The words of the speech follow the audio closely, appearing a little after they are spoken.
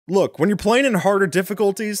Look, when you're playing in harder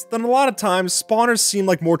difficulties, then a lot of times spawners seem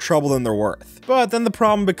like more trouble than they're worth. But then the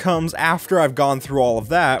problem becomes after I've gone through all of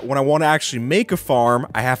that, when I want to actually make a farm,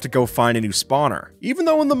 I have to go find a new spawner. Even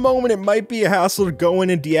though in the moment it might be a hassle to go in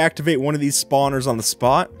and deactivate one of these spawners on the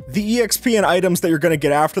spot, the EXP and items that you're going to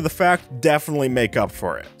get after the fact definitely make up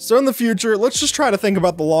for it. So in the future, let's just try to think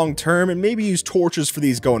about the long term and maybe use torches for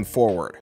these going forward.